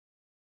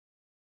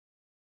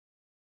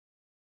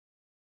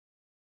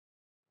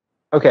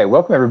Okay,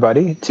 welcome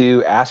everybody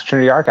to Ask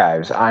Trinity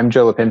Archives. I'm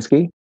Joe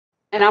Lipinski,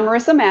 And I'm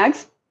Marissa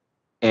Maggs.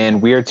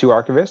 and we are two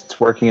archivists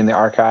working in the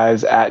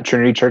archives at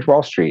Trinity Church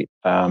Wall Street.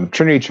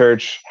 Trinity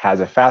Church has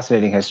a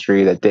fascinating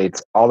history that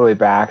dates all the way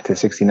back to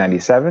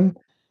 1697.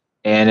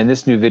 And in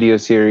this new video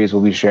series,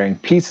 we'll be sharing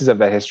pieces of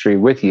that history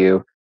with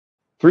you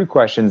through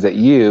questions that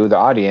you, the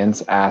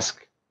audience,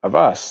 ask of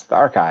us, the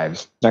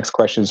archives. Next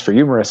question is for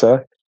you,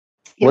 Marissa.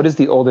 Yep. What is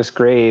the oldest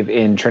grave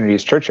in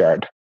Trinity's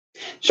Churchyard?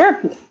 Sure.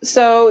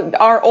 So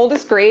our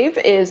oldest grave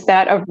is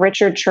that of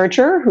Richard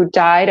Churcher, who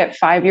died at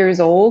 5 years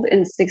old in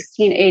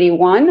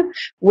 1681,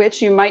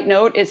 which you might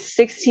note is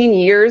 16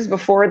 years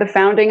before the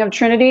founding of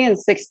Trinity in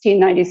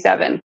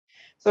 1697.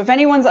 So if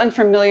anyone's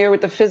unfamiliar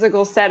with the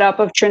physical setup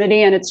of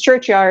Trinity and its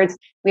churchyards,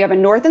 we have a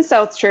north and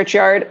south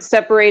churchyard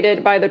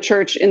separated by the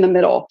church in the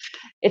middle.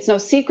 It's no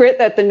secret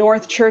that the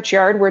North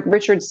Churchyard, where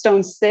Richard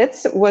Stone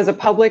sits, was a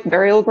public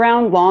burial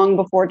ground long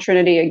before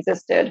Trinity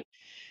existed.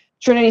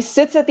 Trinity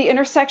sits at the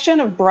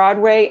intersection of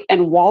Broadway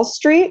and Wall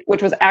Street,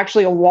 which was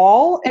actually a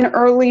wall in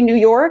early New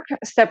York,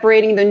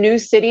 separating the new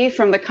city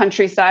from the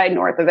countryside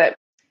north of it.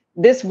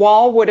 This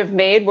wall would have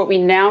made what we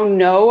now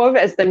know of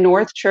as the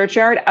North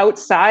Churchyard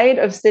outside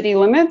of city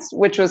limits,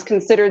 which was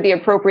considered the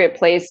appropriate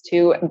place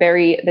to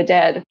bury the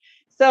dead.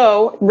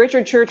 So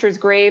Richard Churcher's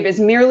grave is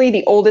merely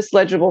the oldest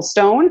legible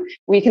stone.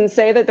 We can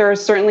say that there are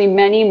certainly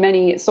many,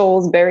 many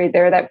souls buried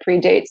there that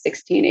predate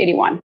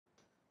 1681.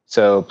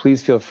 So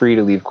please feel free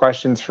to leave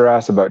questions for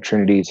us about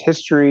Trinity's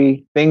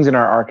history, things in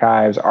our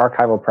archives,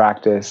 archival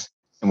practice,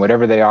 and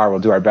whatever they are,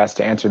 we'll do our best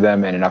to answer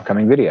them in an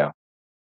upcoming video.